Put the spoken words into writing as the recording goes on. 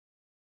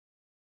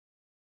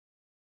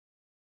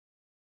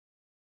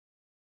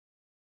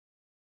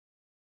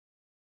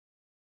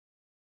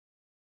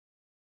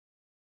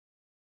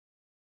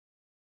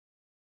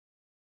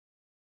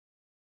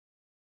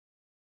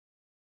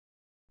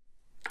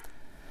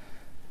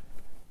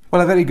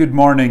Well, a very good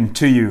morning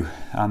to you,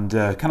 and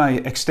can I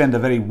extend a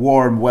very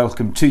warm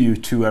welcome to you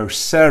to our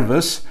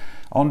service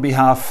on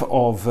behalf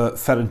of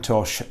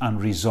Ferrantosh and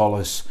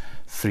Risoles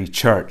Free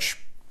Church.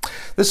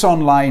 This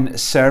online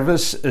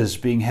service is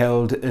being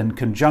held in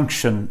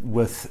conjunction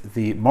with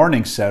the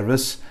morning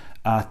service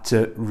at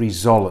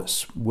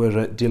Risoles.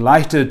 We're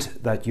delighted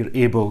that you're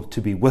able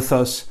to be with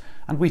us,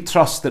 and we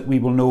trust that we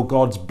will know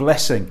God's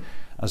blessing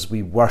as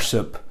we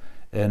worship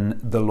in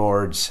the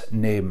Lord's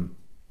name.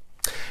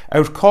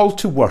 Our call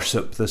to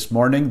worship this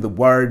morning, the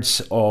words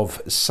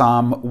of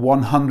Psalm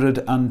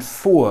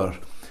 104,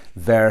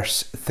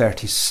 verse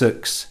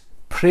 36.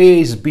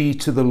 Praise be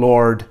to the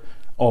Lord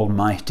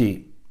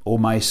Almighty, O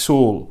my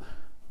soul,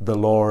 the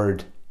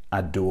Lord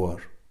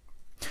adore.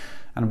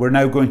 And we're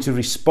now going to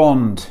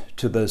respond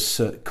to this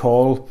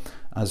call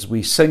as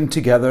we sing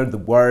together the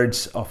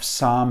words of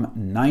Psalm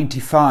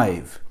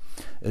 95.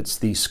 It's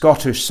the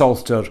Scottish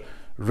Psalter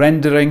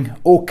rendering,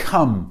 O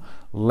come,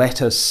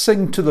 let us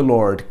sing to the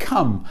Lord.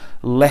 Come,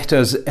 let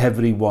us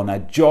everyone a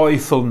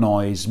joyful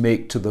noise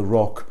make to the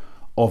rock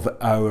of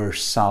our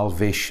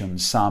salvation.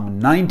 Psalm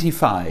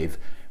 95,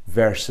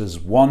 verses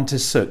 1 to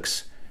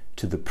 6,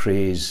 to the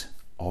praise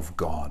of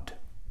God.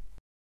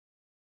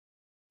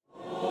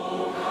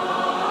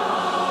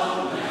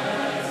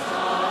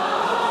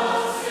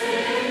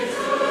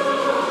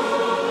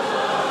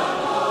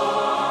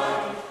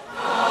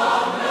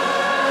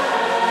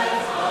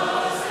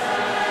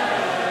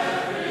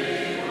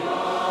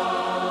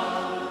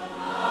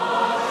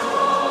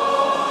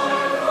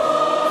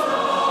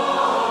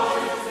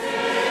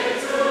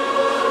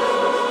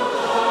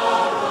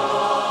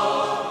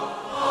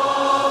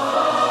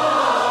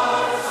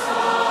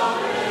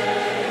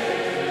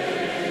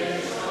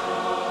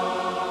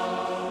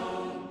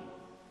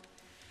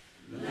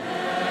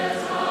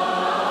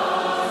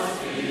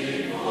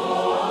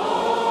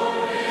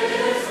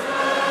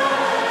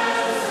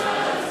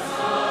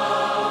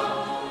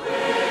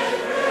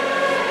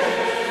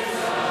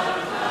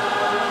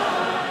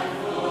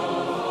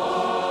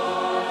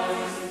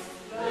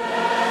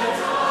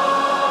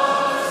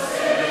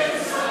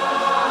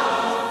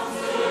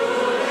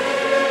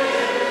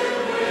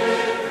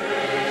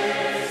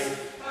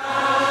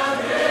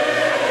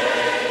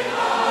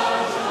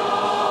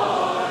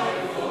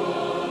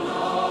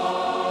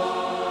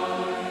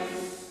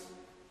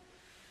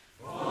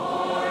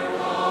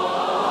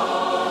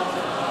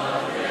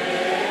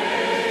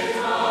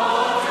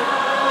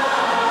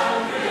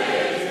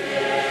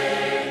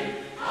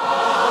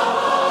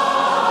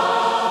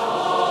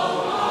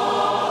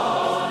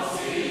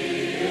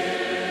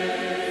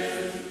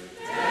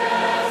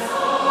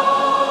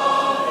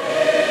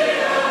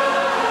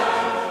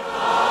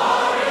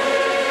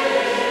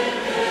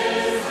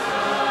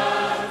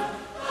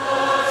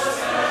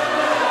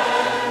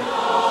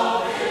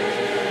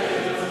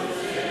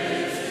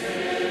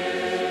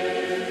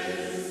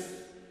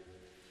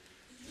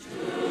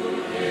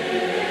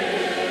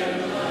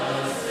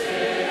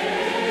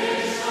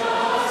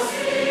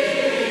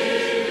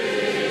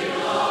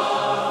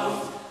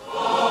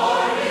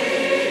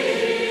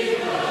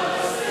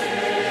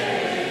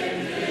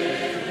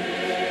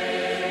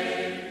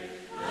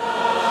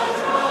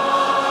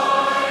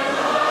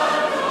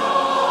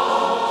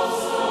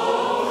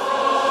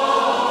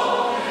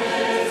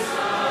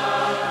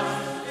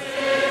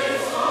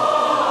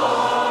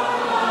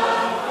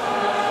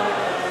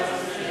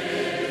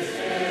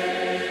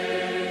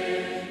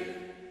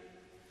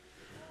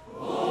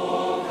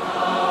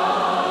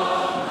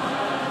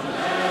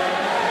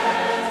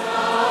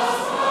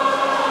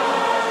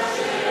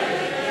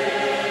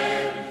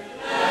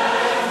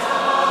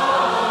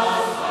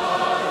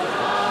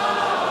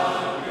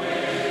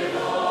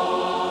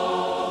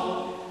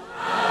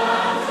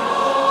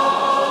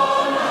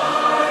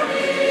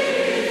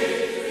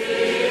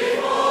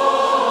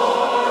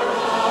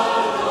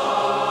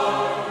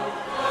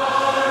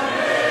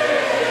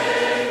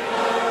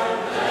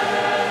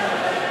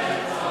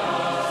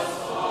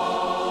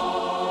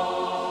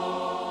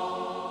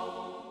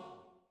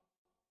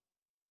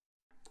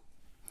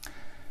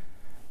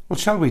 Well,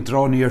 shall we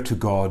draw near to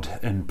God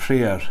in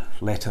prayer?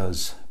 Let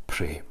us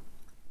pray.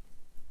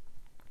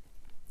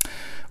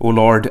 O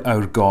Lord,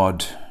 our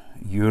God,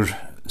 your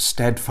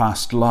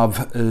steadfast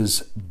love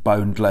is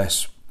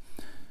boundless,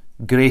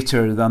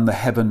 greater than the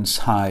heavens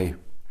high.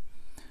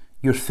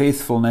 Your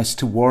faithfulness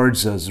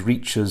towards us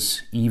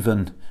reaches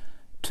even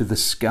to the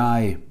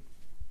sky.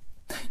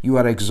 You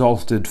are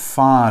exalted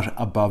far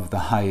above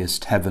the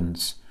highest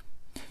heavens.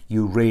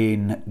 You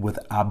reign with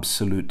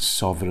absolute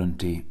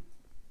sovereignty.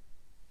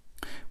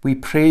 We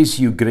praise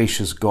you,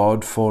 gracious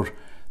God, for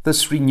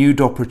this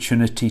renewed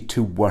opportunity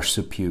to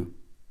worship you.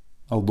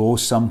 Although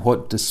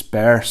somewhat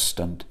dispersed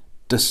and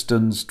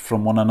distanced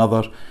from one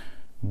another,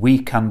 we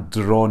can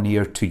draw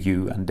near to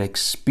you and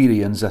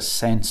experience a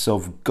sense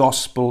of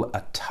gospel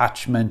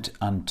attachment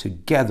and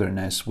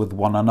togetherness with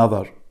one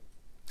another.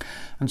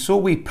 And so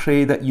we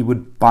pray that you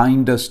would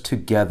bind us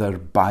together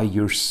by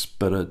your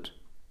Spirit.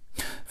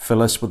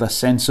 Fill us with a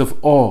sense of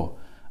awe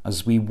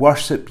as we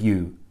worship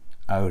you,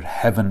 our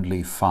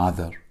Heavenly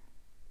Father.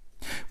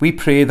 We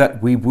pray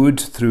that we would,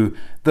 through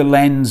the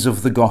lens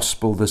of the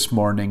gospel this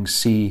morning,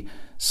 see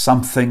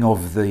something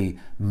of the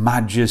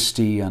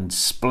majesty and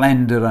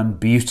splendour and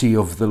beauty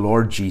of the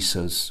Lord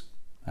Jesus,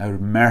 our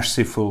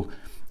merciful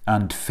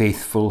and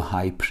faithful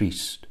high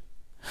priest.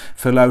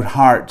 Fill our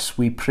hearts,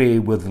 we pray,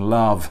 with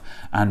love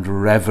and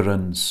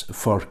reverence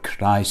for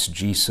Christ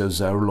Jesus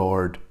our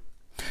Lord.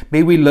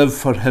 May we live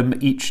for him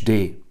each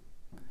day,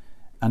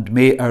 and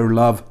may our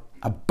love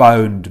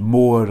abound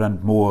more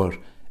and more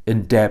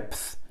in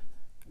depth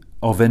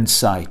of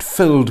insight,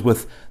 filled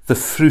with the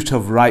fruit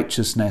of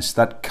righteousness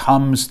that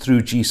comes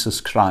through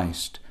Jesus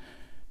Christ,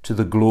 to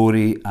the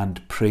glory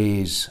and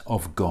praise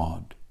of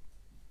God.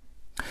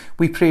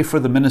 We pray for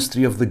the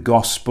ministry of the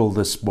gospel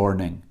this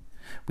morning.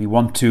 We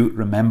want to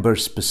remember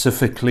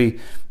specifically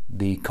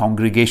the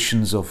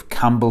congregations of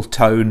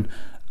Campbelltown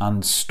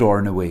and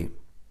Stornoway.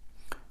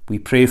 We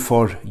pray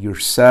for your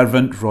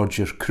servant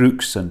Roger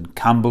Crooks in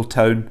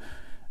Campbelltown.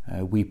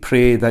 We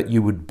pray that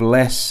you would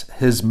bless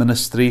his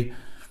ministry,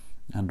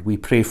 and we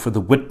pray for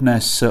the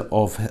witness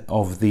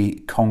of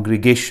the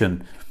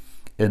congregation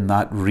in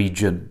that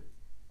region.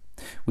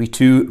 We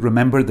too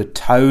remember the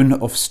town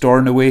of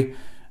Stornoway,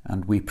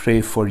 and we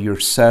pray for your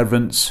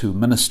servants who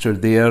minister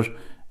there,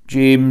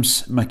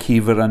 James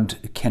McKeever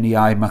and Kenny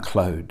I.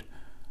 MacLeod.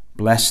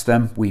 Bless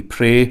them, we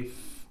pray,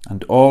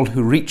 and all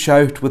who reach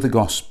out with the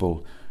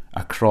gospel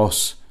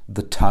across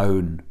the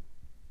town.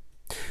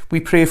 We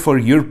pray for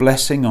your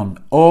blessing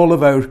on all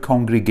of our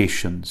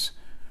congregations.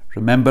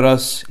 Remember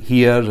us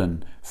here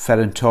in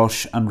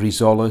Ferrintosh and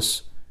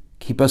Risolis.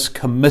 Keep us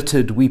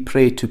committed, we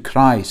pray, to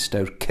Christ,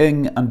 our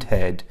King and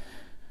Head.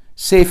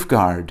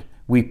 Safeguard,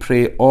 we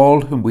pray,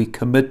 all whom we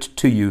commit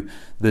to you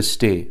this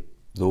day,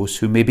 those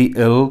who may be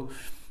ill,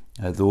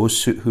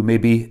 those who may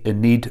be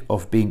in need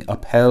of being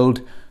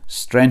upheld,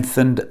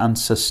 strengthened and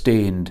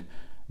sustained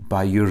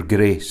by your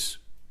grace.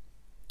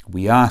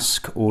 We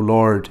ask, O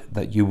Lord,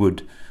 that you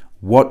would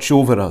watch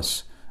over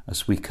us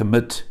as we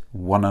commit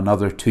one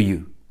another to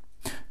you.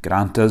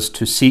 Grant us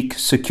to seek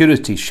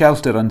security,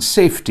 shelter and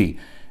safety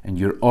in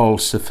your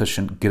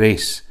all-sufficient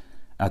grace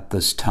at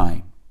this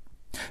time.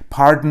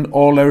 Pardon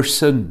all our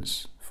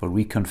sins, for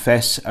we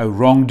confess our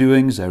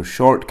wrongdoings, our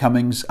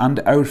shortcomings and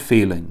our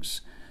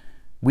failings.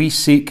 We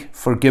seek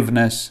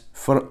forgiveness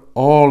for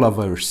all of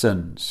our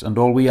sins, and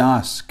all we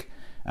ask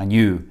and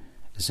you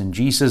is in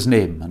Jesus'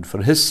 name and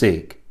for his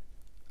sake.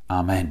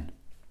 Amen.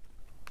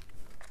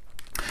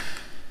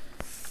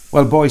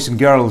 Well, boys and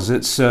girls,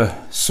 it's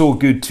so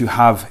good to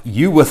have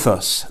you with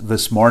us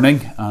this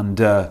morning, and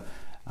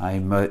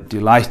I'm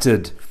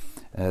delighted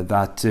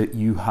that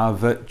you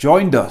have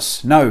joined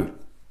us. Now,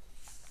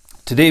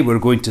 today we're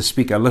going to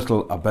speak a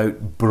little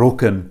about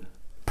broken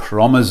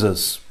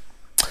promises.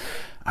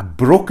 A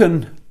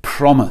broken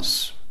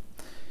promise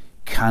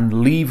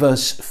can leave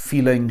us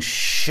feeling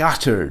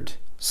shattered,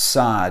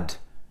 sad,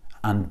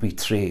 and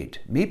betrayed.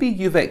 Maybe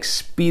you've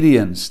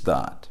experienced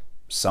that.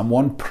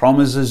 Someone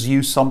promises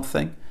you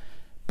something,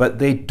 but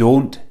they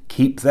don't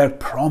keep their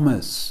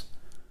promise,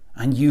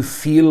 and you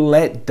feel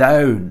let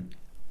down,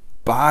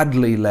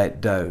 badly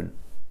let down.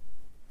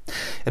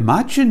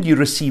 Imagine you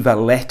receive a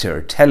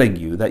letter telling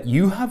you that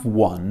you have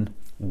won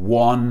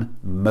 £1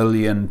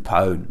 million.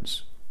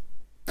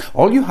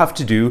 All you have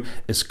to do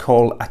is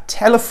call a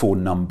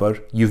telephone number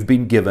you've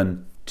been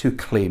given to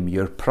claim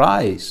your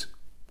prize.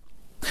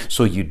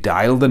 So you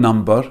dial the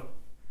number.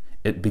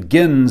 It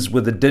begins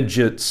with the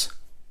digits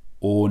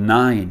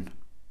 09.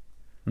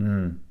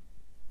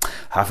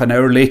 Half an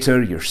hour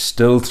later, you're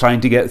still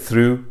trying to get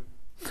through.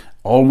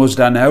 Almost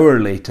an hour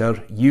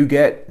later, you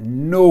get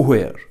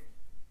nowhere.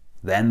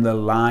 Then the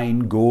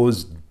line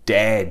goes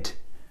dead,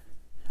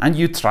 and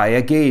you try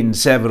again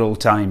several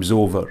times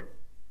over.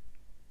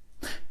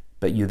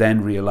 But you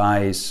then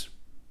realise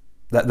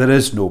that there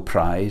is no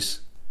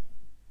prize.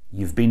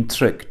 You've been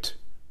tricked.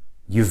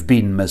 You've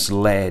been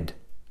misled.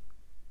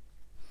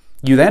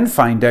 You then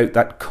find out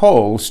that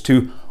calls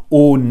to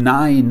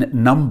 09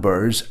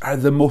 numbers are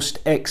the most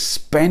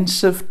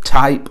expensive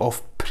type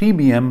of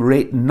premium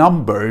rate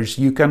numbers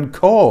you can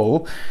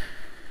call,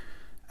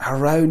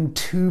 around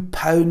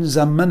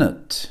 £2 a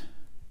minute.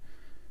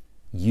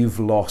 You've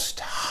lost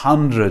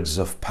hundreds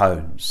of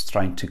pounds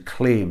trying to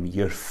claim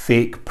your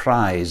fake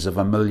prize of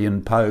 £1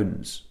 million.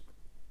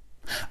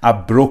 A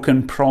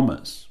broken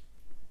promise.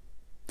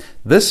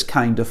 This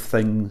kind of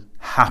thing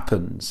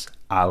happens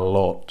a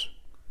lot.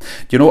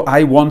 You know,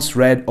 I once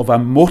read of a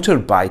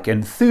motorbike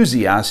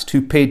enthusiast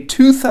who paid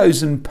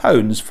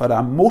 £2,000 for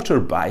a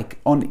motorbike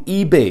on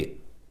eBay.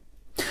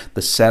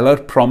 The seller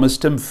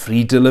promised him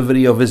free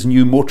delivery of his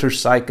new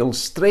motorcycle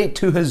straight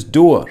to his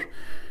door.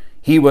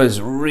 He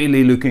was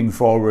really looking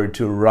forward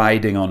to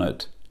riding on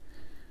it.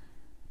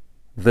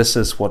 This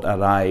is what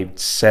arrived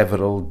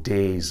several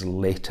days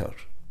later.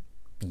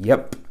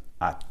 Yep,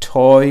 a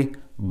toy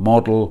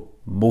model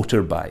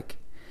motorbike.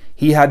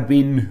 He had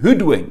been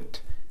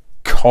hoodwinked,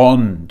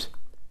 conned.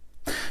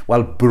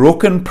 Well,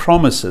 broken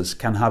promises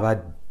can have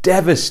a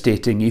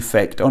devastating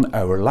effect on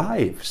our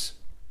lives.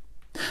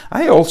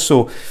 I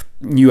also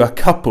knew a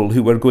couple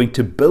who were going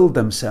to build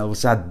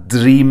themselves a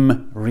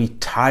dream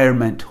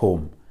retirement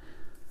home.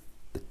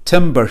 The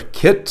timber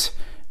kit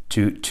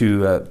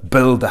to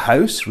build the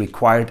house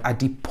required a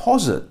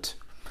deposit,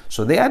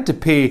 so they had to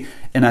pay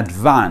in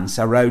advance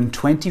around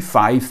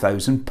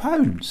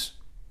 £25,000.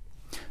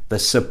 The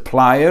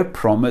supplier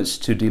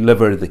promised to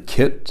deliver the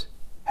kit,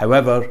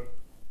 however,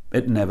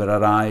 it never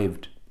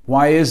arrived.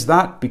 Why is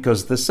that?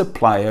 Because the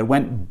supplier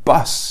went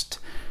bust.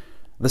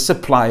 The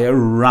supplier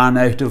ran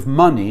out of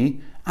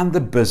money and the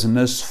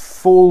business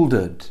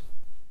folded.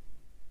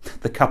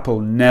 The couple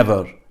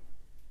never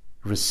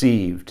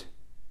received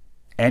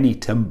any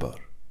timber.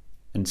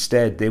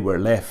 Instead, they were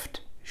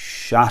left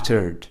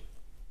shattered.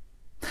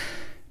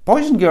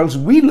 Boys and girls,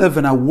 we live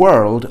in a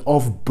world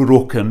of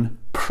broken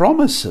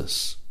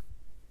promises.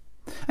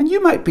 And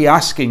you might be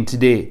asking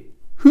today,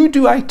 who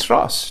do I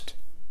trust?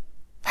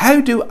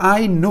 How do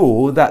I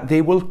know that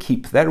they will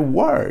keep their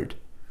word?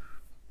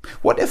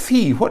 What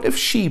if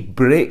she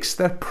breaks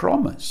their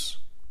promise?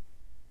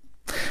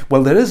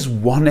 Well, there is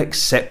one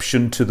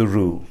exception to the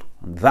rule,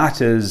 and that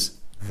is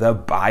the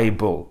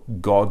Bible,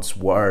 God's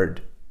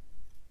word.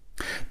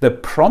 The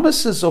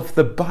promises of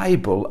the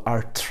Bible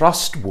are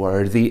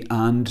trustworthy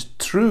and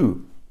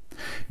true.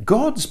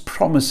 God's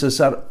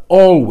promises are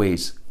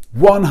always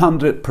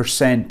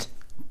 100%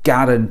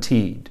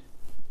 guaranteed.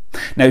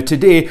 Now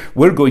today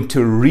we're going to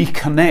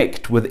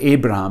reconnect with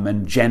Abraham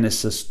in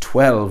Genesis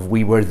 12.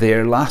 We were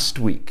there last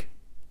week.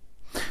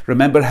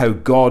 Remember how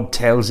God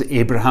tells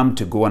Abraham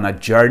to go on a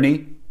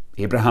journey?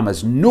 Abraham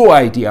has no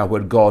idea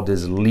where God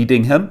is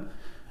leading him.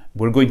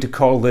 We're going to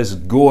call this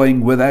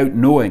going without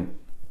knowing.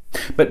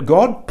 But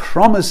God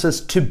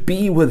promises to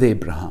be with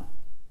Abraham.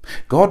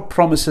 God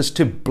promises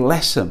to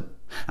bless him.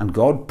 And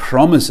God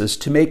promises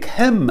to make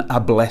him a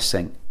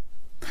blessing.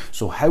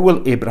 So how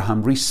will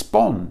Abraham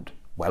respond?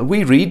 Well,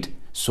 we read,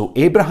 so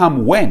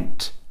Abraham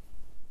went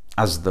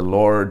as the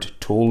Lord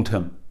told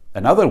him.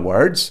 In other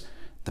words,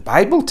 the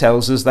Bible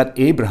tells us that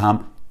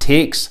Abraham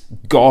takes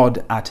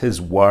God at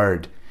his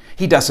word.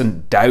 He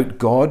doesn't doubt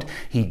God.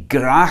 He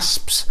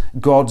grasps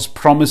God's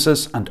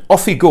promises and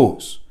off he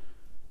goes.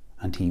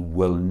 And he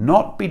will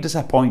not be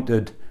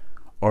disappointed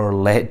or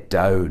let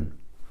down.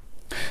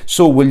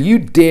 So will you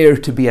dare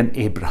to be an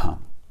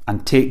Abraham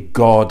and take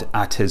God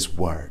at his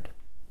word?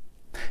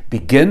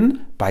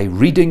 Begin by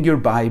reading your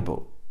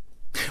Bible.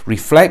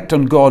 Reflect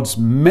on God's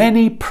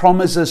many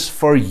promises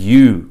for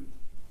you.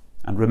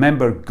 And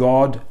remember,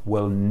 God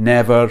will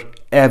never,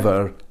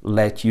 ever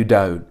let you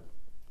down.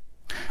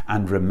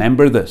 And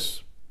remember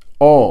this,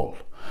 all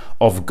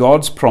of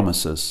God's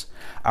promises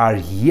are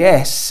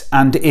yes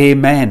and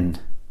amen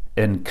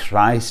in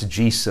Christ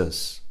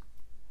Jesus.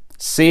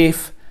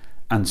 Safe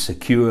and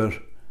secure,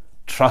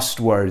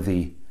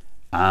 trustworthy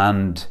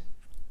and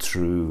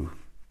true.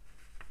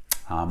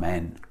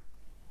 Amen.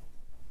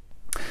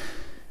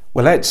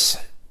 Well, let's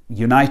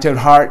unite our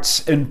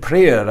hearts in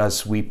prayer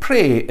as we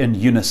pray in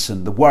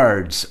unison the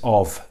words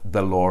of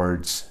the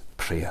Lord's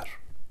Prayer.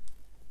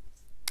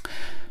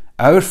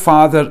 Our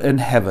Father in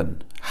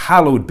heaven,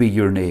 hallowed be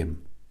your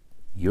name.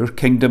 Your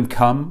kingdom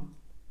come,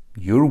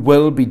 your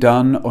will be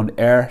done on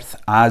earth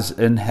as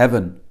in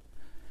heaven.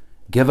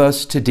 Give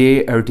us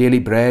today our daily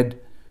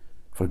bread.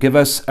 Forgive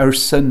us our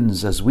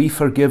sins as we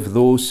forgive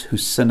those who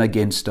sin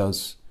against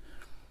us.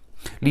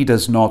 Lead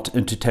us not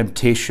into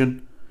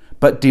temptation,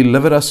 but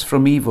deliver us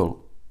from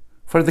evil.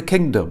 For the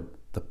kingdom,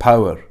 the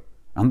power,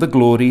 and the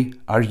glory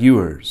are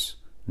yours,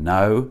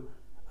 now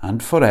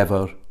and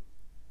forever.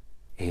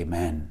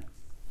 Amen.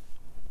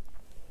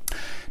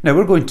 Now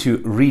we're going to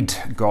read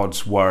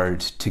God's word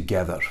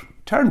together.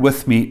 Turn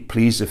with me,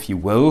 please, if you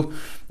will,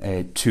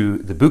 to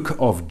the book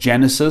of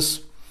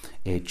Genesis,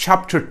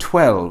 chapter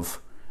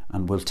 12,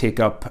 and we'll take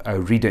up our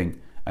reading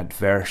at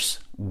verse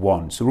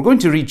 1. So we're going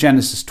to read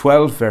Genesis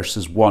 12,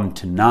 verses 1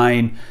 to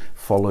 9,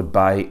 followed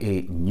by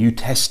a New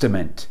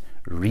Testament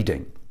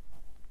reading.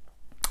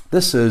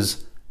 This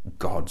is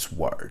God's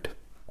word.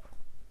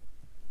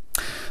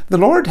 The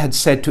Lord had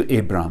said to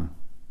Abram,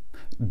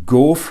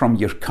 "Go from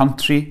your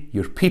country,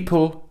 your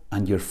people,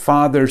 and your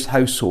father's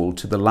household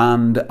to the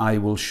land I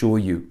will show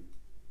you.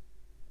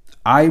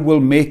 I will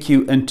make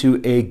you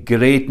into a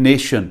great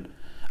nation,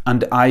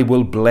 and I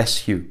will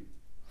bless you.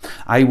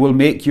 I will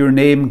make your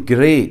name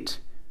great,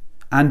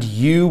 and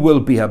you will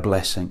be a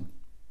blessing.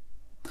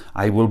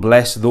 I will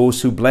bless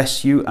those who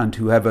bless you, and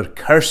whoever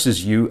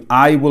curses you,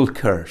 I will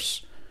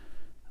curse.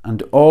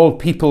 And all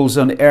peoples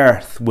on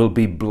earth will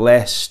be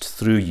blessed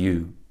through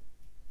you."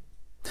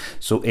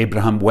 So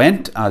Abraham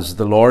went as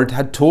the Lord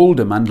had told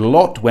him, and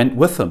Lot went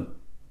with him.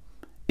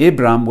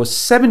 Abraham was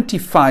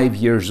 75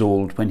 years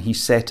old when he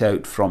set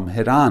out from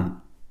Haran.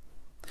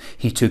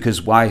 He took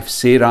his wife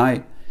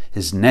Sarai,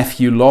 his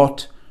nephew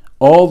Lot,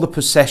 all the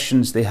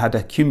possessions they had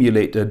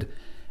accumulated,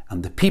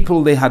 and the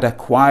people they had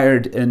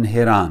acquired in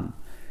Haran,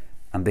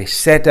 and they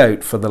set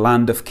out for the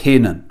land of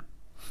Canaan,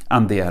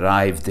 and they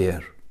arrived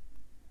there.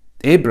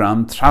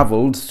 Abram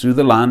travelled through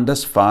the land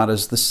as far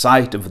as the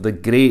site of the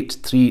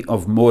great tree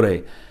of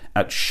Moreh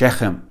at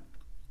Shechem.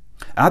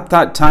 At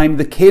that time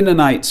the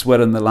Canaanites were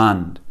in the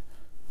land.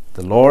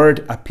 The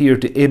Lord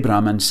appeared to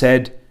Abram and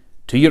said,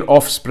 "To your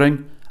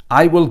offspring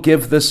I will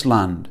give this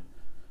land."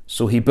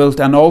 So he built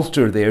an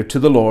altar there to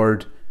the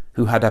Lord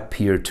who had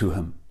appeared to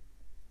him.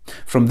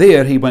 From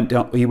there he went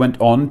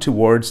on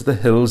towards the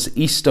hills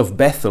east of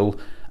Bethel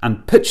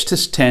and pitched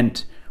his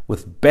tent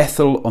with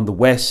Bethel on the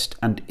west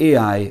and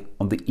Ai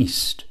on the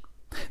east.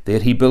 There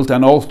he built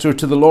an altar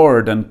to the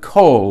Lord and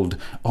called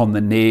on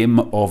the name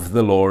of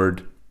the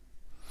Lord.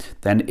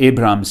 Then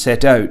Abram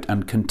set out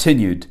and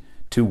continued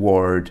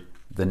toward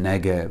the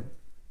Negev.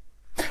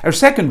 Our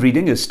second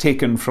reading is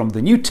taken from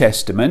the New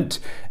Testament,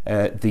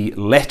 the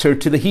letter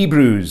to the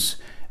Hebrews,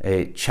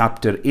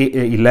 chapter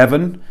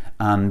 11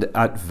 and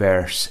at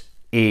verse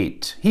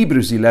 8.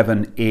 Hebrews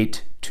 11,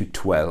 8 to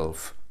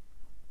 12.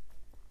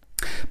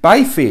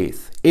 By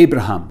faith,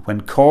 Abraham,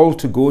 when called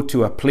to go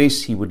to a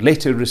place he would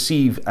later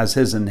receive as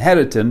his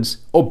inheritance,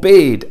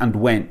 obeyed and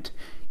went,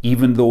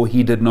 even though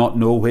he did not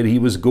know where he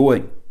was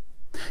going.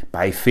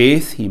 By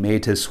faith, he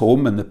made his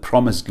home in the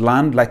promised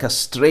land like a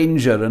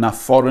stranger in a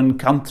foreign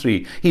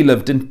country. He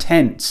lived in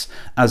tents,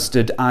 as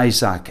did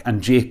Isaac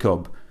and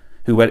Jacob,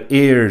 who were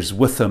heirs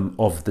with him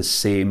of the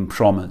same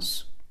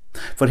promise.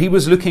 For he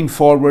was looking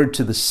forward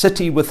to the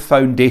city with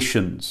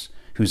foundations,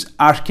 whose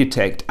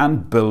architect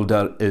and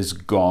builder is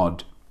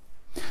God.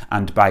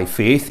 And by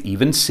faith,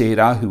 even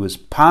Sarah, who was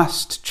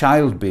past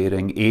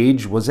childbearing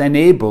age, was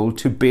enabled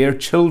to bear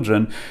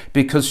children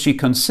because she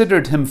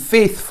considered him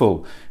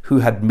faithful who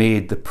had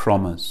made the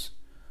promise.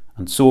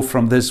 And so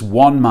from this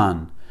one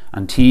man,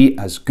 and he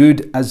as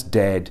good as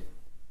dead,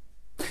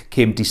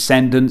 came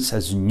descendants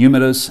as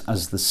numerous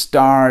as the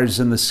stars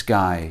in the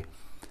sky,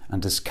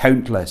 and as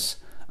countless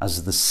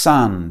as the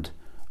sand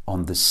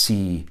on the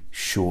sea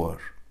shore.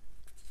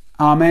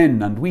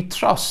 Amen. And we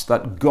trust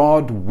that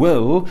God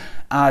will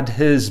add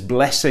his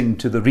blessing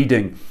to the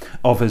reading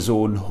of his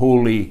own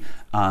holy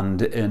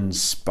and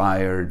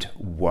inspired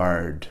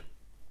word.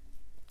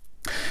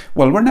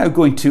 Well, we're now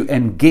going to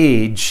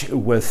engage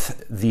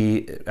with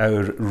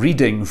our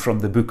reading from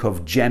the book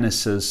of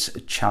Genesis,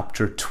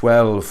 chapter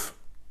 12.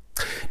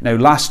 Now,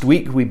 last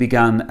week we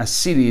began a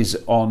series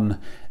on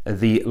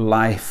the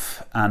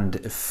life and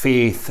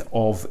faith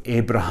of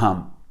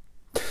Abraham.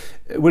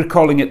 We're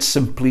calling it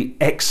simply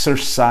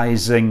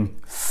Exercising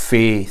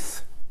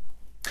Faith.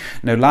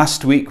 Now,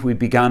 last week we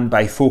began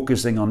by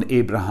focusing on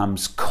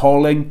Abraham's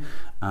calling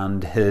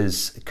and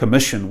his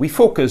commission. We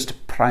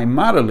focused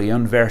primarily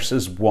on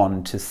verses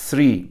 1 to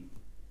 3.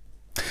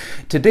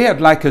 Today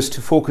I'd like us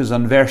to focus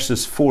on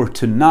verses 4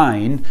 to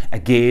 9,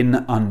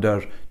 again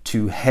under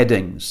two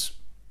headings: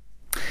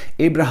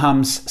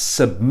 Abraham's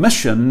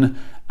submission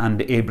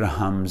and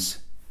Abraham's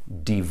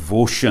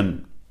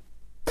devotion.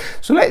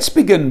 So let's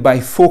begin by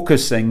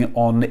focusing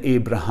on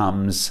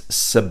Abraham's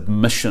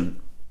submission.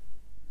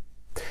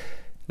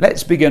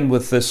 Let's begin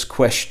with this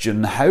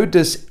question: how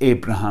does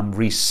Abraham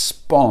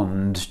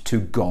respond to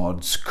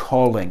God's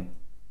calling?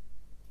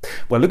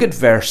 Well, look at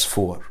verse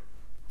 4.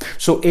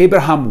 So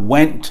Abraham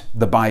went,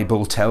 the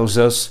Bible tells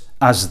us,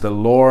 as the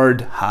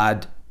Lord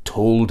had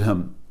told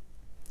him.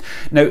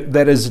 Now,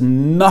 there is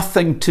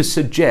nothing to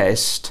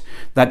suggest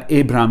that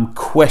Abraham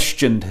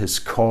questioned his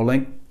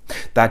calling,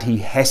 that he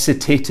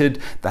hesitated,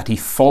 that he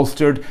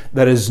faltered.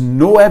 There is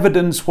no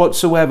evidence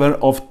whatsoever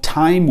of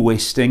time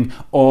wasting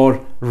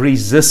or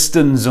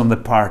resistance on the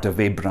part of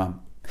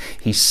Abraham.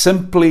 He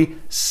simply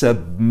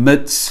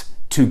submits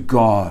to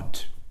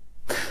God.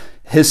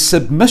 His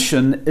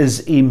submission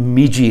is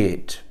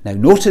immediate. Now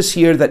notice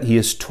here that he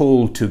is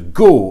told to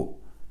go,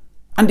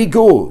 and he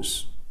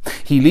goes.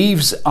 He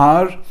leaves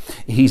Ur.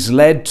 He's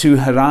led to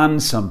Haran,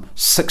 some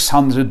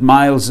 600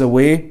 miles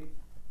away.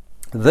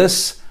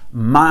 This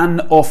man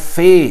of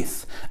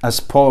faith, as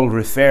Paul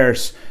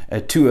refers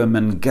to him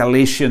in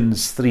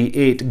Galatians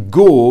 3:8,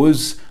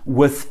 goes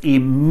with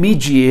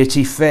immediate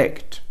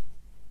effect.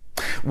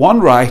 One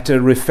writer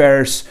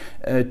refers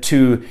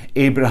to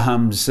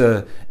Abraham's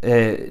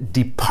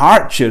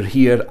departure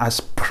here as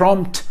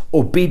prompt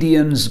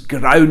obedience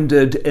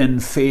grounded in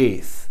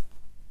faith.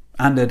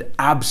 And it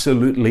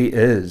absolutely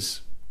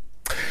is.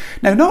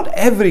 Now, not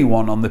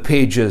everyone on the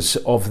pages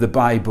of the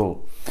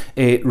Bible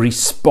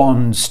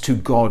responds to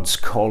God's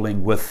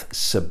calling with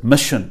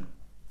submission.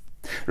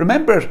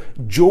 Remember,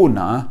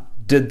 Jonah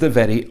did the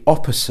very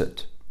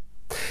opposite.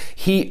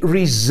 He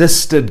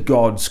resisted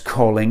God's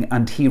calling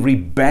and he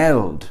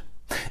rebelled.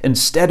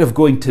 Instead of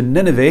going to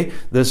Nineveh,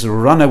 this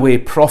runaway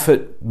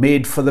prophet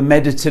made for the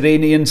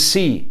Mediterranean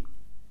Sea.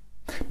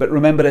 But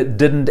remember, it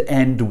didn't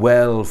end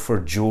well for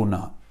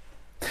Jonah.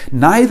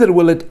 Neither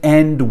will it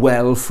end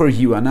well for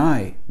you and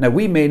I. Now,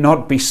 we may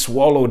not be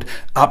swallowed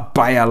up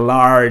by a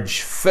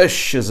large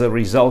fish as a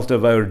result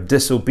of our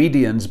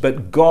disobedience,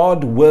 but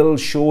God will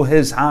show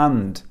his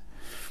hand.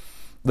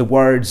 The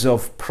words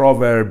of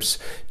Proverbs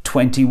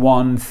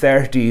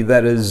 21:30,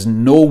 there is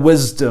no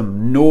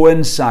wisdom, no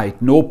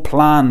insight, no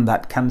plan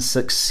that can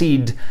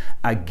succeed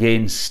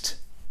against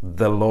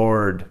the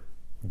Lord.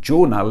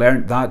 Jonah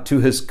learnt that to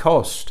his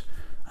cost,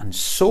 and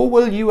so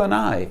will you and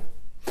I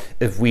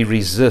if we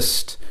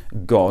resist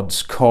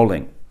God's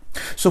calling.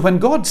 So when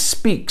God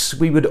speaks,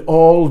 we would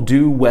all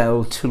do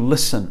well to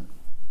listen.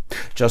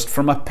 Just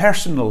from a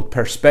personal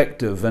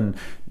perspective, in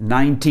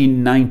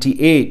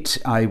 1998,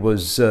 I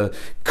was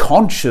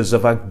conscious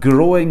of a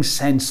growing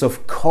sense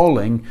of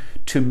calling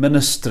to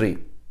ministry.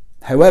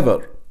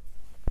 However,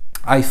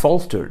 I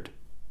faltered,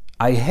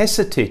 I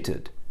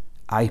hesitated,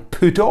 I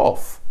put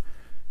off.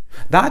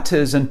 That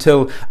is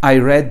until I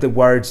read the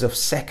words of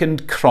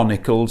 2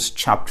 Chronicles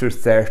chapter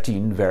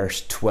 13,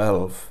 verse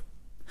 12.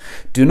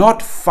 Do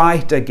not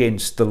fight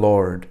against the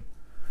Lord,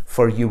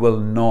 for you will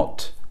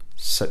not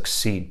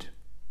succeed.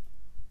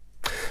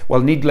 Well,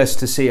 needless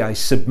to say, I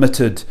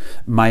submitted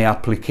my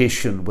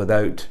application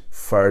without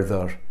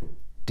further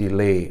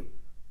delay.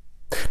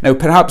 Now,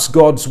 perhaps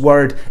God's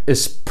word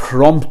is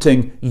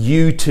prompting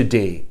you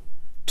today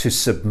to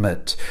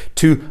submit,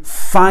 to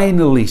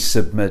finally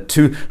submit,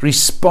 to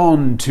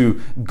respond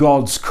to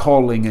God's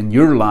calling in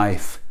your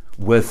life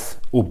with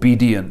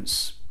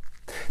obedience.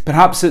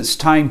 Perhaps it's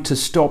time to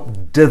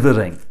stop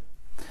dithering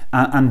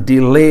and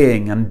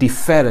delaying and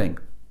deferring.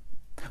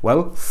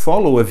 Well,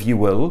 follow, if you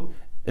will,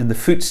 in the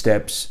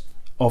footsteps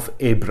of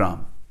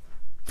Abraham.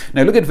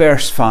 Now look at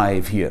verse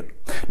 5 here.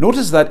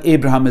 Notice that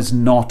Abraham is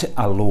not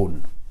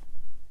alone.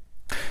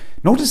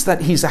 Notice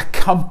that he's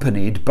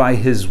accompanied by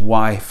his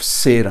wife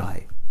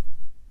Sarai.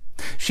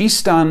 She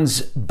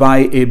stands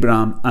by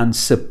Abraham and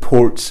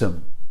supports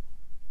him.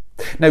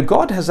 Now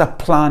God has a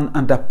plan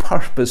and a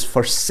purpose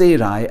for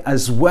Sarai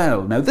as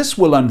well. Now this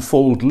will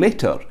unfold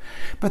later,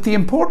 but the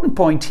important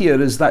point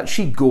here is that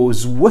she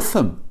goes with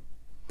him.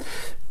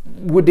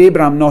 Would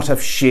Abraham not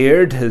have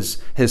shared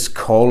his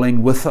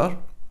calling with her?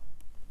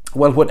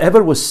 Well,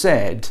 whatever was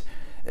said,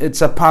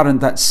 it's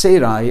apparent that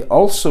Sarai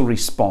also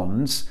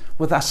responds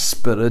with a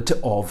spirit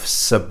of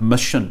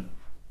submission.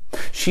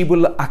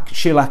 She'll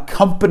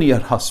accompany her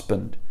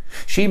husband.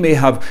 She may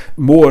have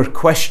more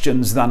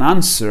questions than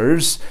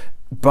answers,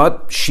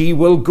 but she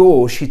will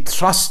go. She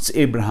trusts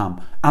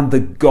Abraham and the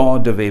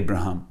God of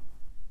Abraham.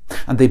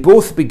 And they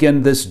both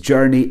begin this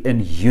journey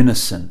in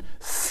unison,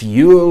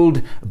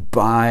 fueled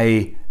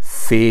by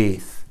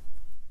faith.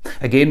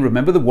 Again,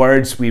 remember the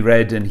words we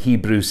read in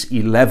Hebrews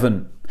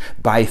 11.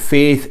 By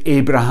faith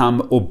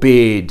Abraham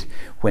obeyed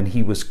when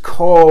he was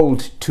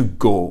called to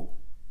go.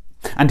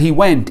 And he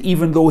went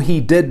even though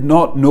he did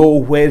not know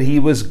where he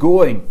was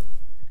going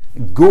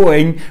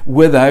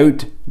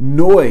without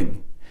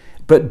knowing.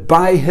 But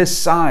by his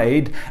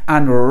side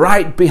and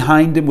right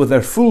behind him with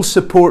their full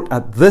support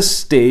at this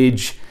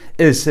stage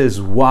is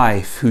his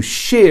wife, who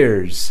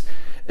shares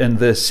in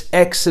this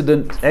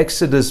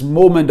Exodus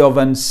moment of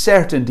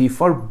uncertainty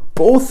for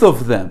both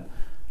of them.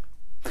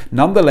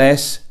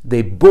 Nonetheless,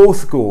 they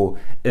both go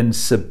in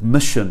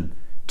submission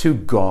to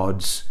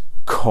God's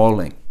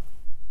calling.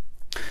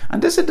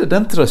 And isn't it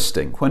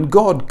interesting? When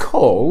God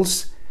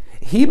calls,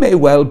 he may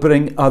well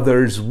bring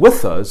others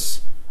with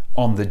us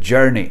on the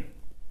journey.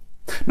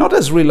 Not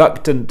as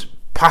reluctant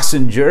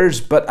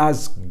passengers, but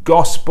as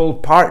gospel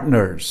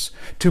partners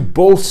to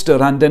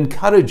bolster and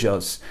encourage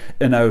us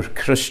in our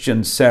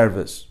Christian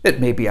service. It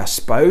may be a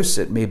spouse,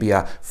 it may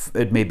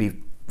be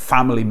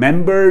family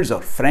members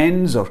or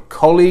friends or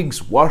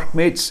colleagues,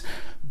 workmates,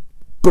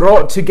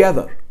 brought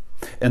together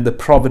in the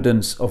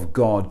providence of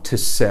God to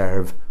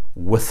serve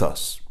with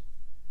us.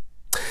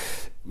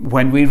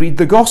 When we read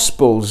the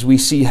Gospels, we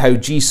see how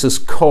Jesus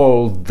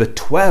called the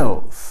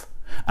 12,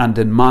 and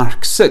in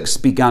Mark 6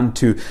 began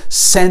to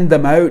send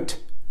them out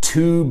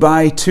 2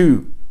 by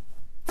 2.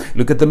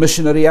 Look at the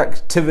missionary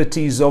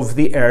activities of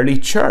the early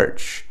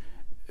church.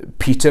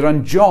 Peter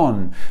and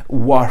John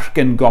work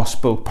in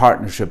gospel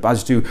partnership,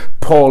 as do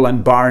Paul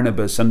and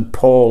Barnabas and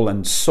Paul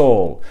and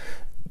Saul.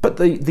 But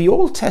the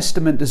Old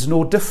Testament is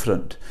no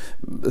different.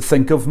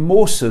 Think of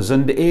Moses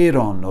and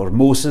Aaron, or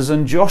Moses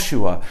and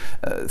Joshua.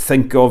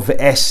 Think of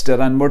Esther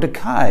and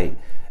Mordecai.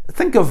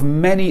 Think of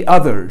many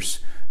others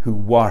who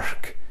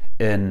work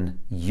in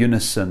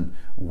unison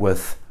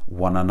with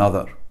one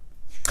another.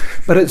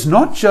 But it's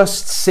not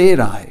just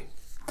Sarai.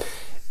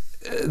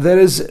 There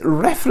is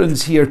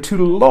reference here to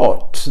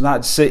Lot,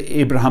 that's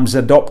Abraham's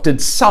adopted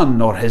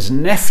son or his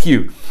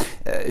nephew,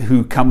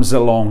 who comes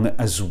along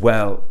as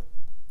well.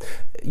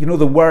 You know,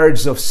 the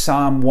words of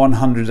Psalm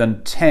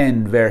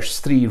 110 verse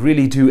 3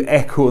 really do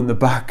echo in the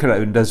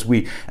background as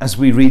we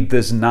read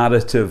this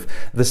narrative.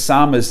 The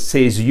psalmist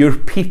says, "Your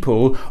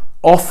people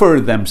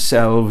offer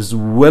themselves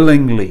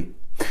willingly."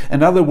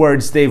 In other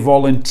words, they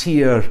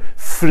volunteer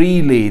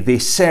freely, they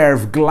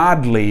serve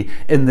gladly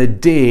in the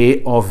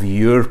day of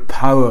your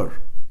power.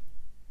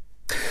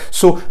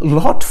 So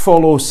Lot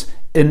follows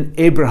in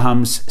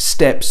Abraham's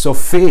steps of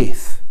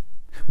faith.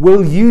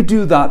 Will you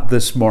do that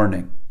this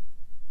morning?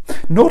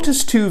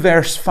 Notice too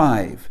verse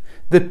 5.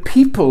 The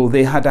people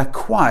they had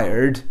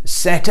acquired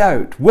set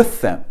out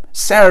with them.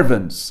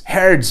 Servants,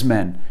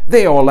 herdsmen,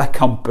 they all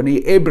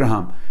accompany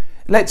Abraham.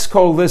 Let's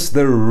call this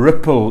the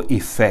ripple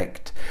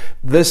effect.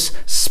 This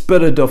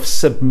spirit of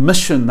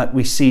submission that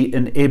we see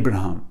in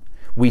Abraham,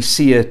 we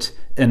see it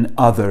in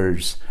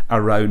others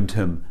around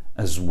him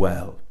as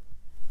well.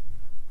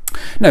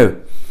 Now,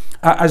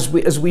 As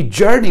we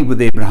journey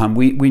with Abraham,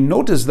 we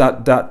notice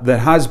that there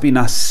has been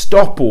a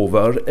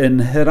stopover in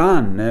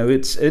Haran. Now,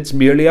 it's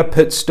merely a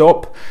pit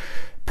stop,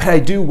 but I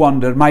do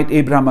wonder, might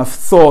Abraham have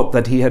thought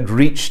that he had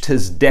reached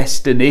his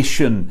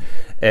destination?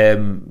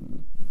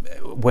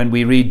 When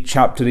we read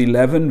chapter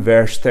 11,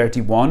 verse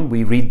 31,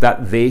 we read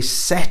that they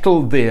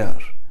settled there.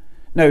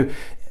 Now,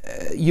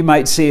 you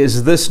might say,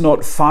 is this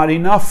not far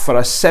enough for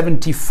a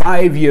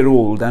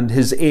 75-year-old and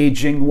his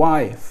aging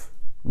wife?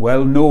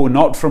 Well, no,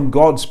 not from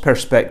God's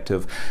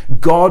perspective.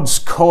 God's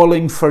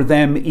calling for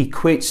them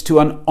equates to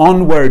an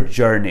onward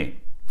journey.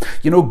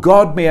 You know,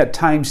 God may at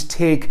times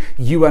take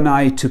you and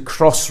I to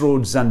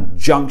crossroads and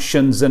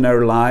junctions in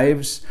our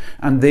lives,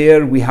 and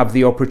there we have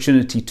the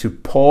opportunity to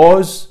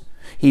pause.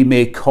 He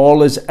may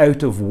call us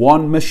out of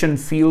one mission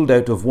field,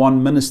 out of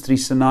one ministry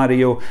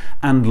scenario,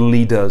 and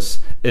lead us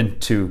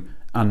into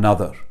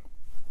another.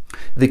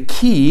 The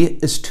key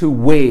is to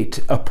wait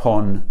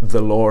upon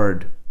the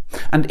Lord.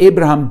 And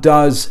Abraham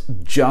does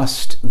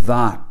just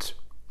that.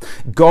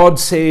 God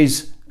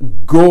says,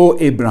 "Go,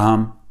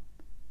 Abraham."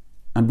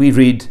 And we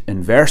read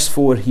in verse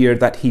 4 here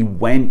that he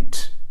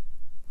went.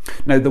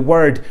 Now, the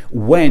word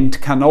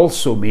went can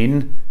also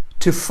mean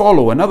to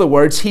follow. In other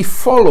words, he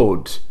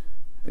followed.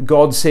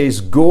 God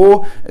says,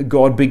 "Go."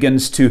 God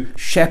begins to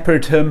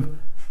shepherd him,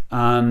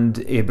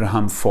 and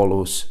Abraham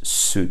follows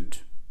suit.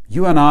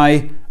 You and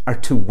I are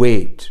to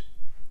wait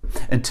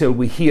until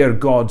we hear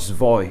God's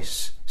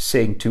voice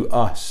saying to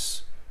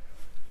us,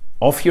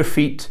 "Off your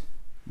feet,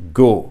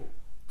 go."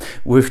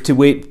 We have to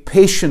wait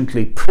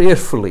patiently,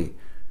 prayerfully,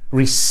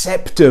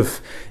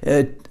 receptive,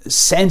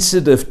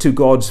 sensitive to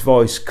God's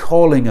voice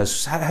calling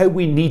us, how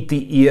we need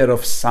the ear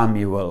of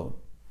Samuel.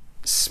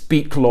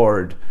 "Speak,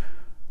 Lord,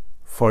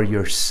 for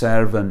your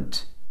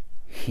servant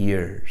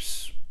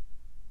hears."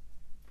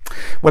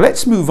 Well,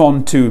 let's move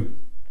on to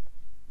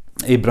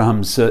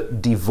Abraham's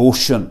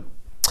devotion,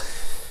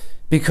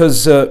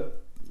 because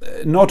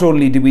not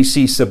only do we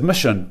see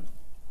submission,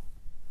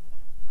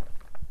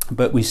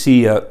 but we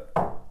see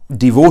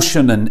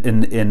devotion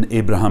in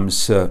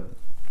Abraham's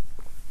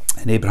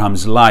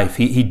life.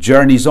 He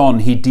journeys on.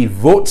 He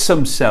devotes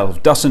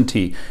himself, doesn't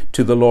he,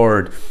 to the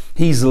Lord.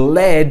 He's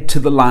led to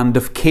the land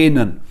of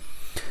Canaan.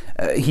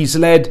 He's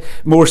led,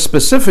 more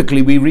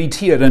specifically, we read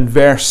here in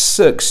verse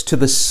 6, to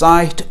the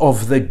site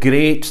of the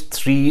great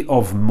tree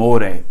of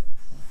Moreh.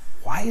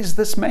 Why is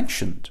this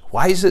mentioned?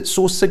 Why is it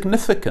so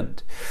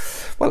significant?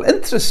 Well,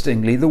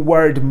 interestingly, the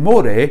word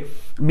Moreh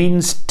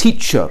means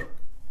teacher.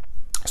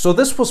 So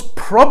this was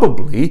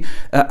probably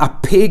a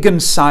pagan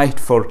site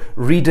for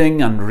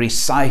reading and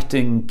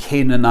reciting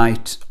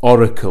Canaanite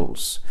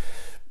oracles.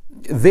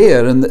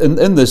 There,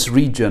 in this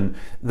region,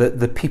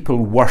 the people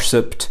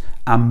worshipped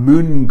a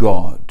moon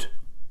god.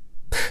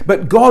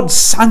 But God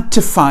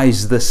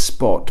sanctifies this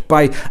spot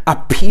by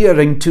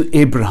appearing to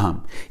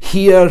Abraham.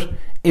 Here,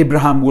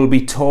 Abraham will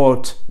be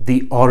taught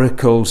the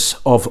oracles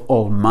of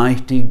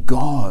Almighty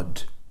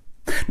God.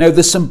 Now,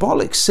 the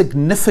symbolic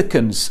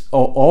significance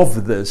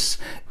of this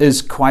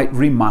is quite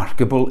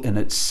remarkable in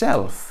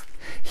itself.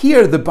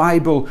 Here, the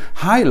Bible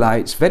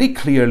highlights very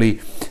clearly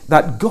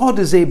that God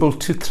is able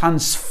to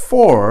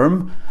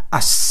transform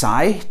a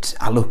site,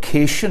 a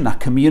location, a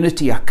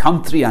community, a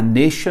country, a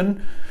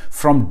nation,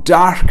 from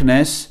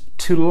darkness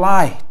to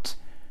light,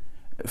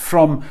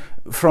 from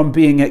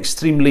being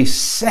extremely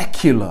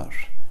secular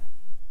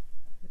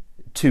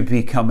to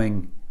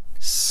becoming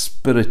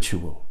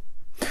spiritual.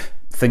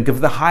 Think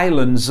of the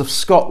Highlands of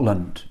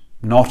Scotland,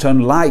 not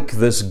unlike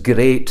this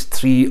great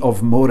tree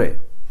of Moreh.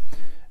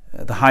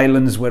 The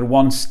Highlands were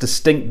once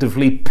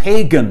distinctively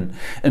pagan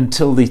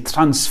until the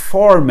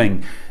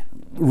transforming,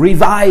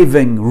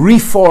 reviving,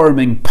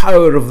 reforming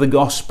power of the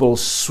gospel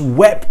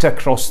swept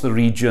across the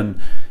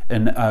region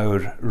in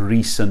our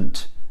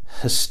recent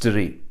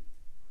history.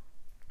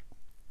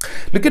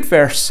 Look at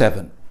verse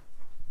 7.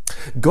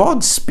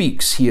 God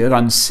speaks here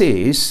and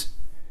says,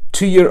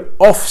 "To your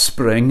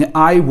offspring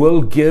I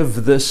will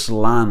give this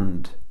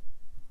land."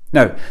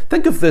 Now,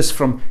 think of this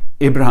from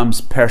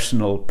Abraham's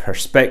personal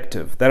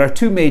perspective. There are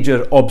two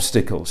major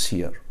obstacles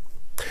here.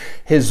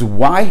 His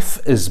wife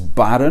is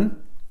barren.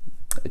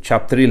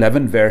 Chapter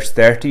 11, verse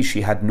 30,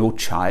 she had no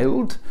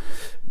child.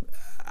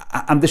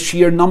 And the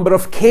sheer number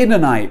of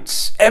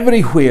Canaanites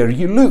everywhere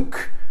you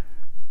look,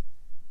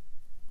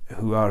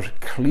 who are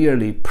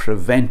clearly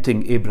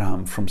preventing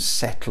Abraham from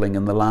settling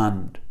in the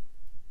land.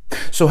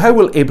 So how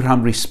will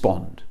Abraham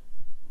respond?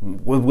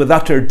 With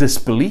utter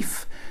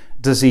disbelief?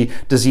 Does he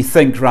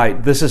think,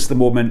 right, this is the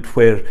moment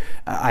where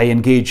I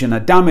engage in a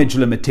damage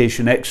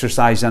limitation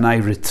exercise and I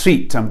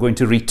retreat, I'm going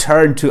to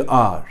return to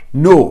Ar?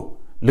 No.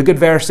 Look at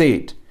verse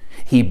 8.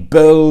 He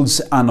builds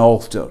an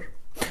altar.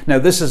 Now,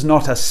 this is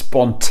not a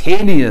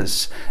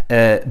spontaneous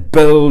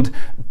build,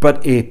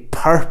 but a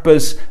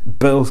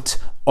purpose-built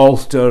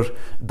altar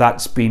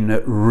that's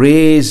been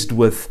raised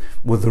with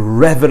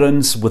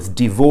reverence, with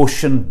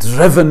devotion,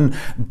 driven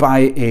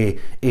by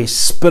a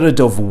spirit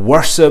of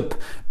worship,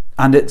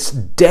 and it's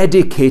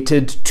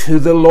dedicated to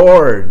the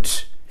Lord.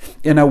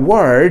 In a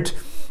word,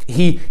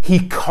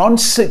 He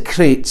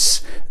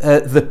consecrates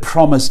the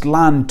promised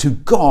land to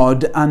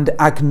God and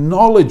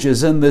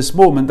acknowledges in this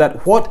moment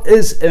that what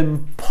is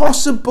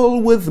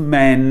impossible with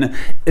men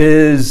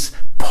is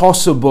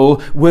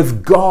possible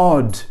with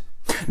God.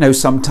 Now,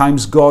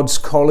 sometimes God's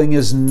calling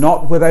is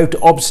not without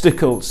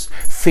obstacles.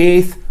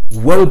 Faith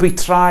will be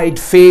tried,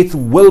 faith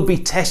will be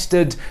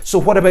tested. So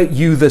what about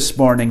you this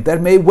morning? There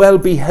may well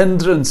be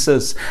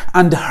hindrances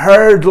and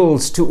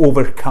hurdles to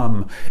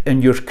overcome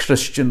in your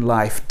Christian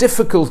life.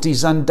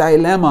 Difficulties and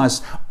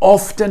dilemmas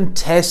often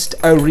test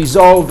our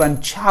resolve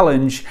and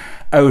challenge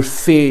our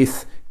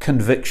faith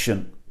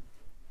conviction.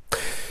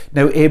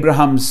 Now,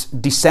 Abraham's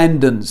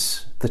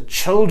descendants, the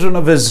children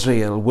of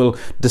Israel, will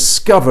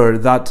discover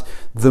that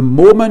the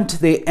moment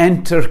they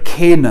enter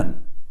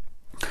Canaan,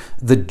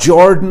 the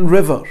Jordan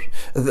River,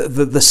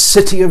 the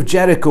city of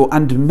Jericho,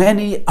 and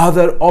many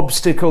other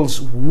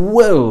obstacles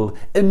will,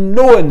 in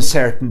no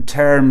uncertain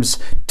terms,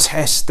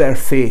 test their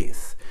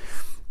faith.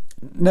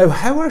 Now,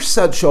 how are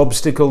such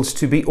obstacles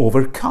to be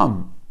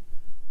overcome?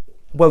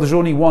 Well, there's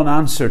only one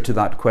answer to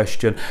that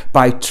question: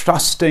 by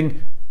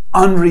trusting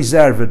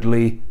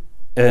unreservedly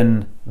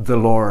in the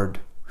Lord,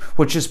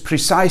 which is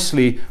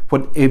precisely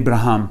what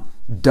Abraham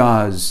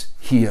does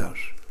here.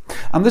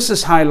 And this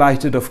is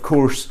highlighted, of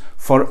course,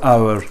 for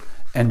our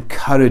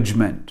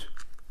encouragement.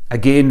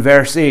 Again,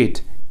 verse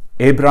 8,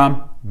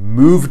 Abraham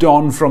moved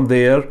on from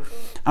there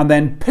and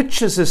then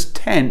pitches his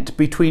tent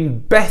between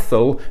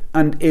Bethel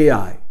and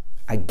Ai.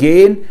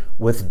 Again,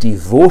 with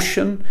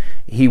devotion,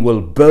 he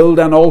will build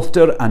an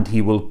altar and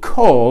he will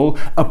call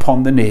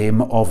upon the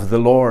name of the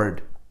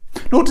Lord.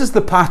 Notice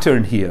the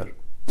pattern here.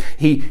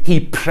 He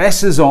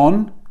presses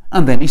on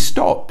and then he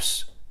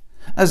stops,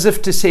 as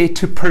if to say,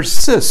 to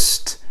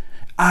persist,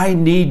 I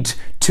need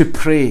to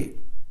pray.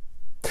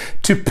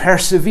 To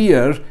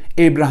persevere,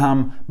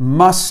 Abraham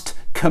must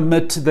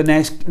commit the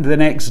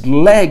next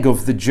leg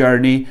of the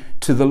journey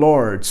to the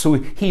Lord. So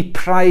he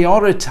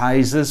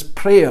prioritizes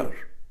prayer.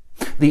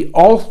 The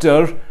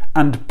altar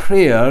and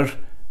prayer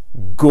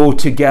go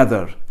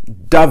together,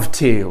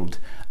 dovetailed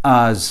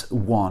as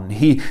one.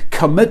 He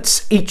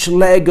commits each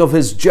leg of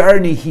his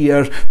journey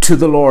here to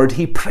the Lord.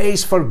 He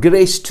prays for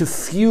grace to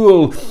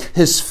fuel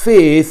his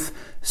faith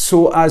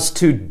so as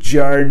to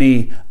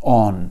journey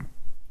on.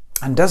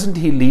 And doesn't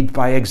he lead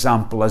by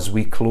example as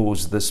we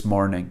close this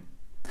morning?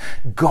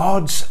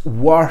 God's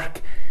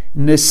work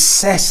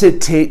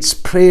necessitates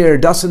prayer,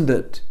 doesn't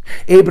it?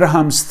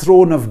 Abraham's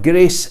throne of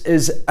grace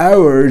is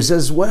ours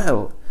as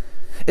well.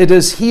 It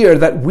is here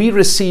that we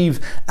receive,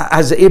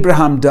 as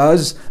Abraham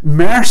does,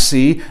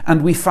 mercy,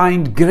 and we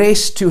find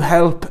grace to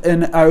help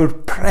in our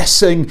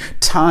pressing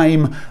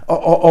time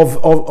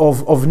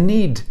of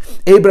need.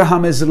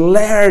 Abraham is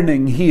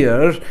learning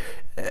here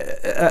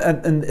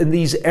in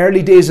these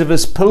early days of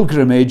his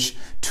pilgrimage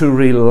to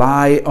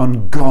rely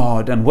on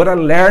God, and what a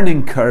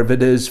learning curve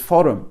it is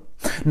for him.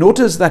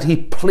 Notice that he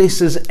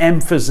places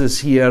emphasis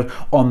here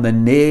on the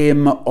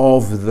name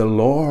of the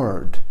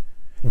Lord,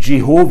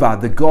 Jehovah,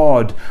 the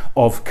God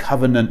of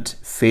covenant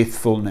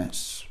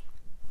faithfulness.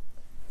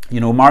 You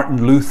know,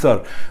 Martin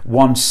Luther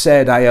once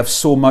said, I have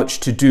so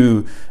much to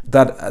do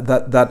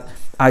that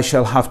I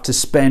shall have to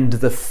spend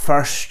the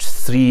first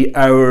 3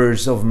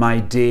 hours of my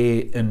day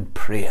in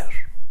prayer.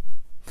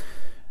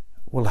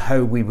 Well,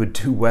 how we would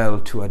do well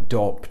to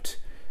adopt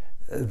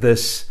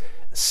this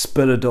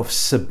spirit of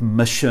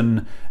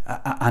submission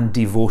and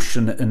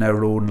devotion in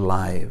our own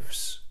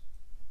lives.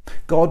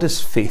 God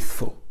is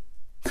faithful.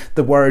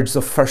 The words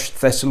of 1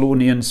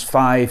 Thessalonians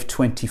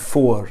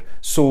 5:24,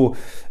 so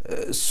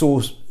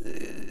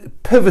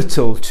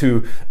pivotal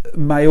to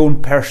my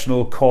own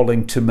personal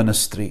calling to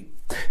ministry.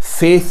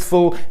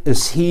 Faithful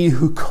is he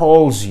who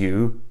calls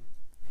you,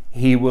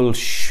 he will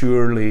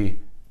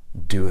surely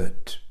do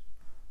it.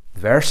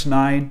 Verse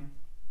 9,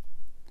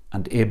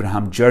 and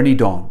Abraham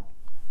journeyed on.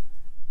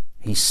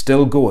 He's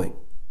still going.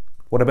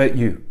 What about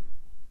you?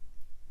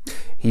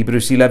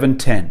 Hebrews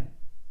 11:10.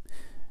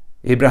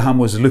 Abraham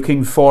was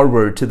looking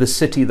forward to the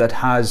city that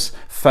has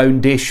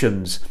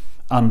foundations,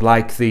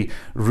 unlike the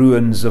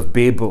ruins of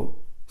Babel,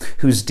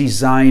 whose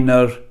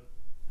designer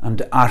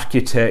and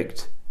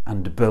architect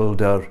and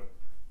builder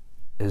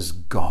is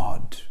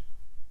God.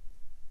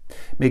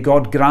 May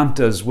God grant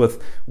us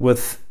with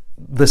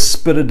the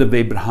spirit of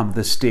Abraham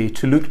this day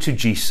to look to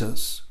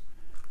Jesus,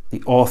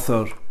 the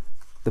author,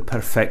 the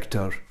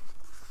perfecter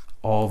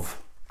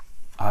of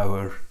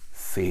our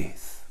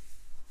faith.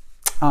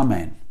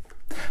 Amen.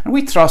 And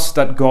we trust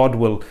that God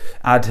will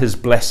add his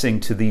blessing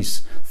to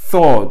these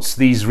thoughts,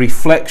 these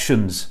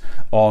reflections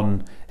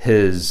on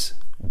his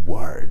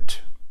word.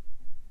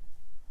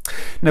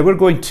 Now we're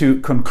going to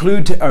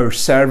conclude our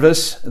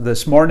service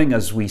this morning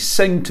as we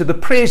sing to the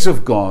praise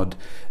of God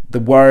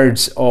the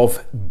words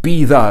of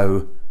Be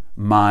Thou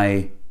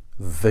My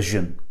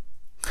Vision.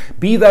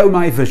 Be Thou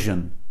my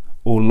vision,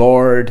 O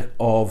Lord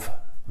of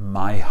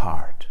my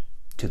heart,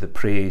 to the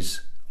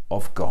praise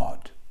of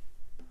God.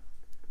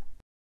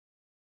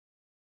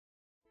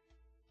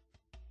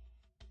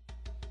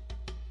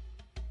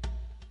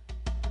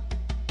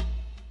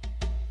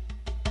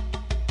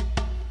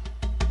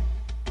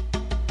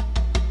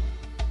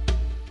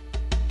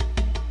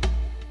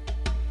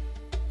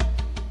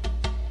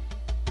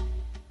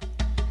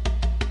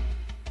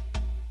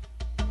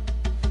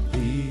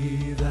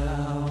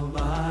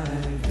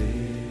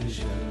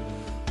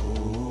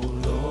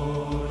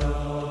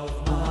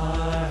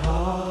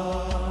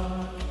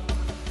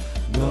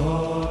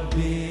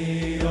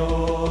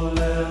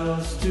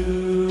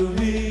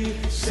 me,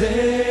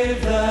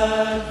 save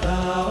that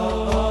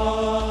thou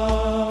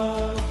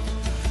art.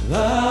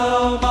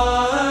 Thou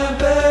my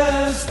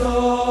best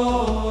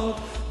Lord,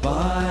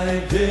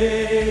 by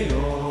day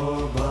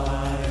or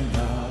by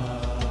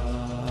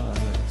night,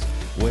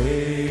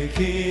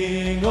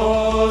 waking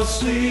or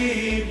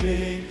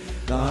sleeping,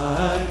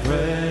 thy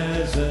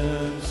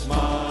presence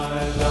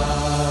my life.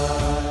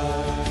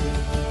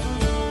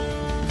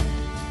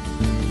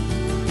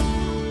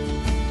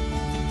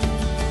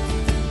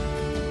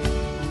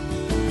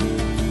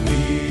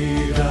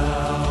 Be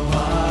thou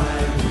my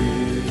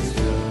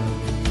wisdom,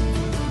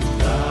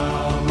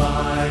 thou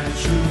my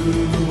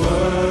true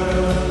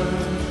word.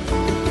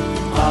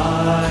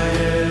 I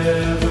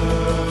ever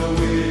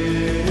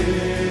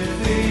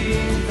with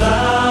thee,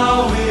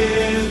 thou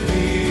with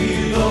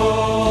me,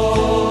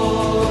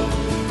 Lord.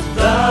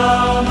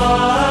 Thou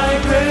my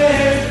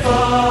great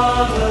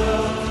Father,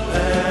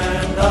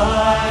 and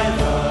I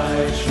thy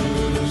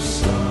true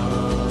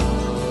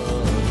Son.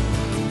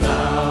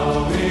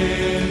 Thou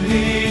in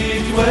me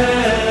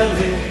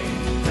dwelling,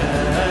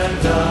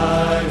 and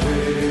I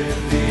with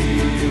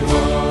thee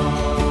one.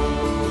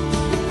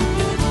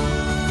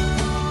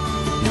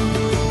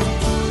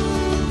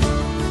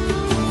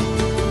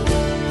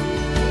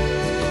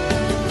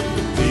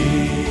 Be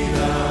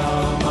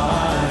thou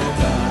my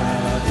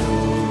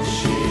battle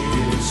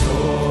shield,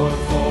 sword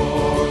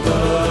for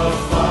the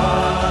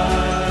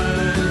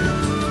fight.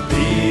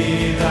 Be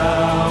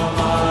thou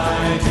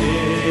my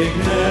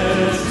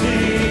dignity,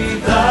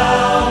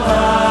 thou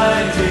my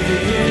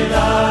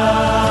delight.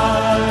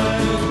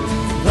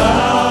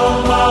 Thou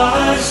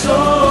my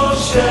soul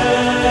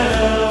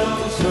shelter,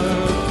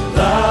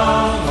 thou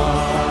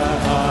my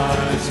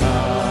high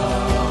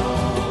tower.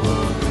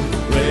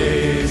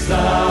 Raise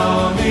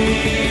thou me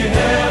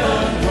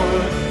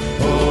heavenward,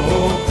 O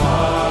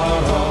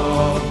power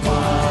of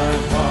my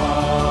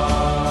power.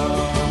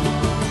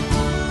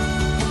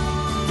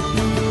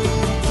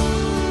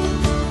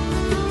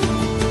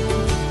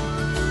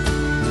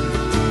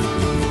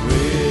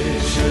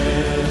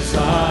 Riches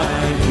I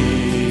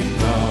heap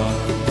not,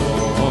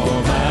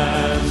 nor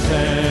man's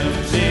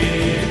empty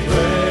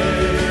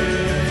praise.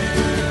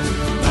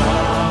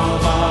 Now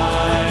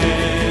my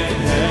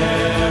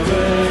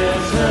inheritance,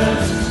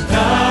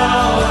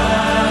 now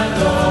and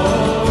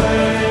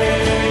always.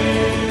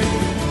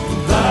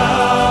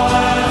 Thou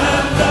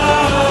and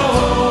thou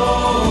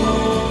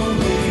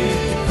only,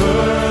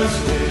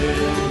 first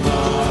in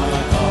my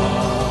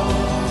heart.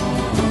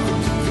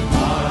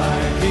 My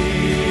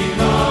King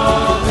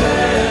of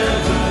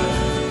heaven,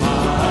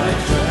 my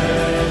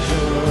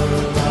treasure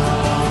thou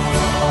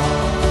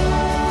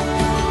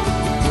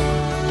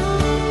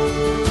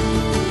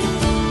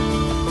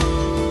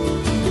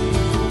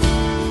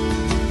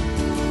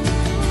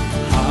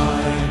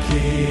High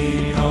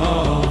King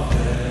of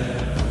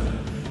heaven,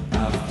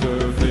 after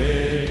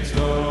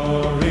victory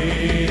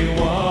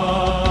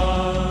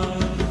won,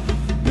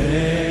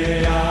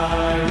 may I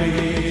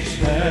reach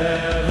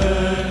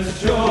heaven's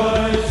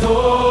joys, so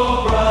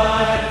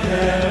bright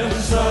and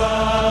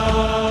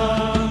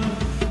sun.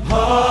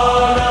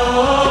 Heart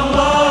of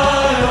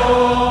my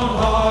own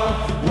heart,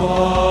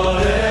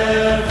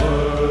 whatever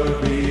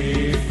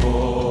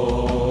before,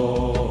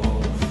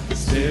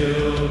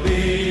 still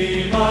be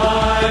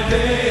my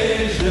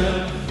vision,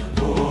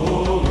 O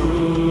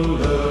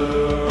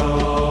ruler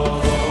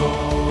of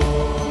all.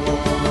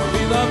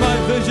 Be thou my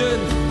vision,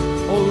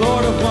 O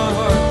Lord of my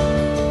heart.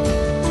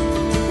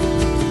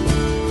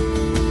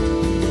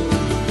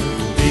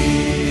 Be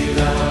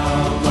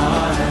thou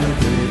my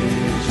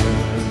vision,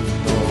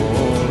 O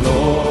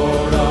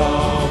Lord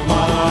of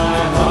my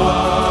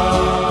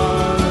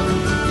heart.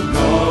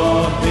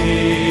 Naught be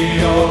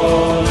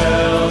all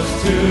else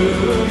to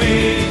me,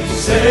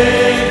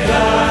 save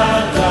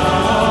that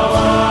thou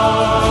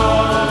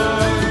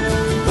art.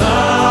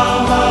 Thou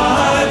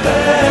my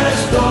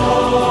best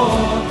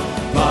Lord,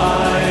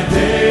 by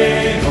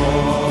day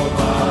or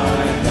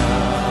by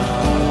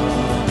night,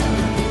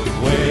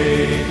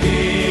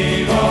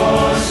 waking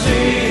or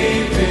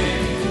sleeping,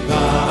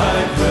 thy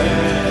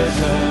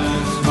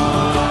presence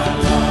my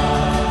life.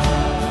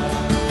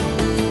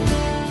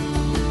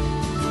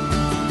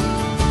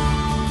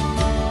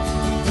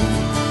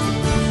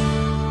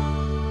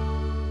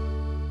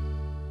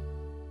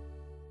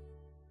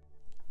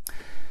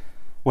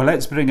 Well,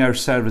 let's bring our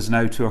service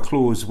now to a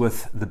close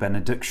with the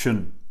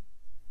benediction.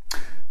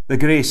 The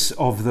grace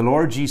of the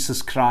Lord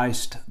Jesus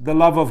Christ, the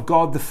love of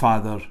God the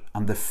Father,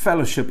 and the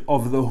fellowship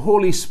of the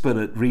Holy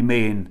Spirit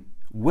remain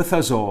with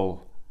us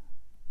all.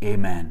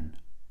 Amen.